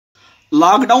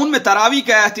Lock down में तरावी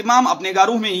का एहतमाम अपने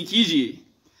घरों में ही कीजिए।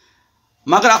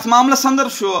 मगर अत मामलस अंदर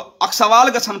अख सवाल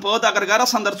गसन पैदा अगर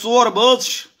गरस अंदर 4 बच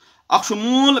अख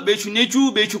मूल बे नेचू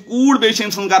बे कूड़ बे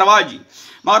गरवाजी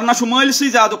मगर न मलस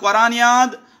ज्यादा कुरान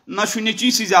याद न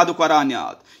नेची ज्यादा कुरान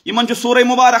याद इन सूरह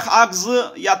मुबारक 1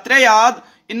 या 3 याद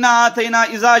इन्ना आतना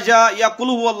इजाजा या कुल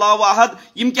हुवल्लाहु अहद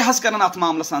यम क्या कर अत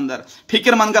मामलस अंदर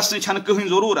फिक्रमंद गसन कहीं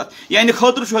जरूरत यानी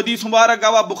खतर हदीस मुबारक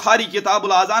गवाह बुखारी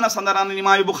किताबुल आजान अंदर अन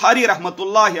इमाम बुखारी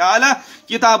रहमतुल्लाहि अलैह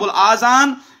किताबुल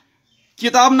आजान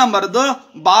किताब नंबर 2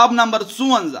 बाब नंबर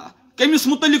 54 कमिस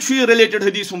मुतलिक रिलेटेड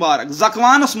हदीस मुबारक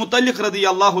ज़कवानस मुतलिक रदी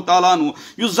अल्लाह तआला अन्हु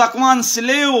युस ज़कवान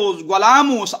स्लेव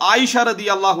गुलाम आयशा रदी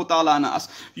अल्लाह तआला अन्हा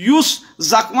युस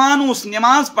ज़कवान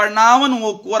नमाज पढ़नावन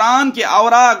वो कुरान के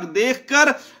औराक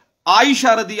देखकर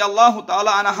आयशा रदी अल्लाह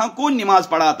तआला अन्हा को नमाज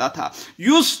पढ़ाता था।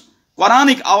 युस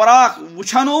कुरानिक औराक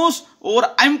वुछन और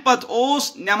अम पत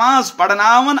नमाज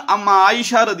पढ़नावन अम्मा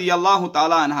आयशा रदी अल्लाह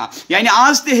तआला अन्हा यानी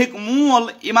आज ते मूल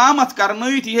इमामत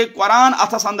करनैत यह कुरान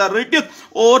अथस अंदर रटित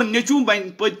और नेचू बन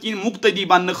पत्किन मुक्तदी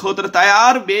बनने खतर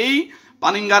तैयार बे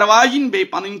पन गरवाजिन बे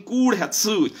पन कूड़ हेत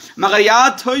सत मगर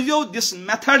याद थो this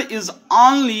method is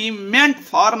only meant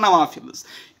for नवाफिल्स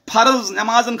फर्ज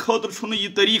नमाजन खतर यह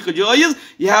तरीक जायज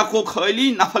यह हेको खाली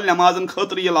नफल नमाजन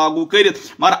खतर यह लागू कर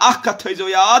मगर अख कथ थो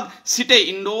याद स्टे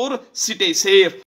इंडोर स्टे सेफ।